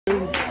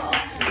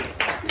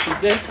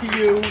Present to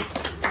you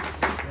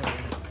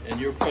and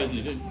your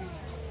president,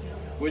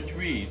 which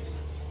reads,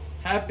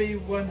 Happy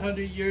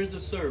 100 years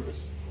of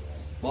service.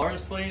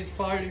 Morris Plains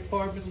Fire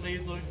Department,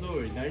 Lazo,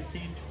 Missouri,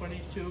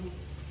 1922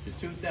 to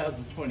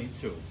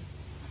 2022.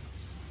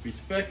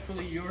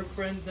 Respectfully, your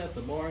friends at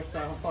the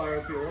Morristown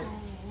Fire Bureau,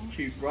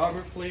 Chief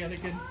Robert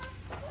Flanagan,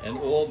 and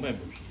all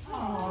members.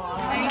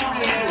 Thank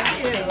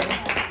you.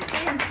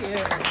 Thank you.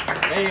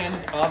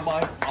 And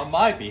on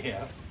my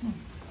behalf,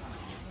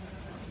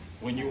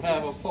 when you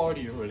have a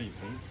party or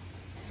anything,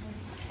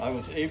 I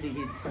was able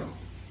to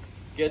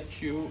get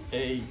you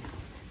a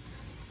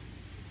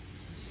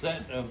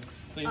set of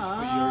things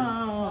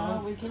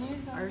for we can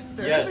use our your,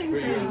 serving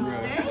things.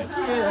 Thank you.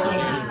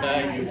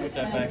 bag. You put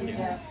that back in.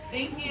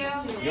 Thank you.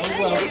 You're Thank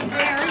welcome. you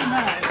very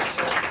much.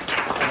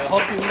 And I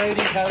hope you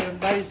ladies have a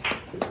nice,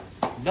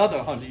 another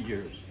 100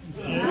 years.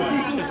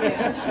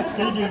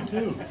 You do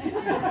too.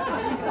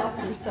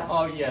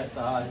 Oh yes,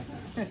 I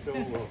sure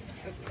will.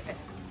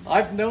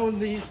 I've known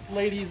these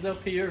ladies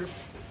up here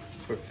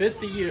for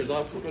 50 years.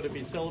 I'm going to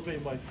be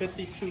celebrating my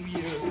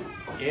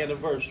 52-year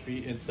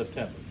anniversary in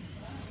September.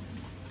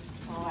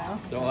 Oh, wow.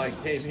 So I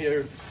came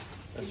here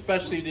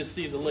especially to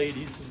see the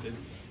ladies and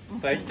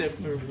thank them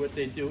for what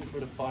they do for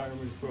the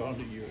firemen for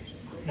 100 years.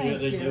 Yeah,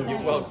 they do.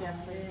 You're welcome.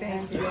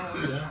 Thank you.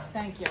 Yeah.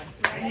 Thank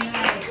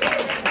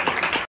you.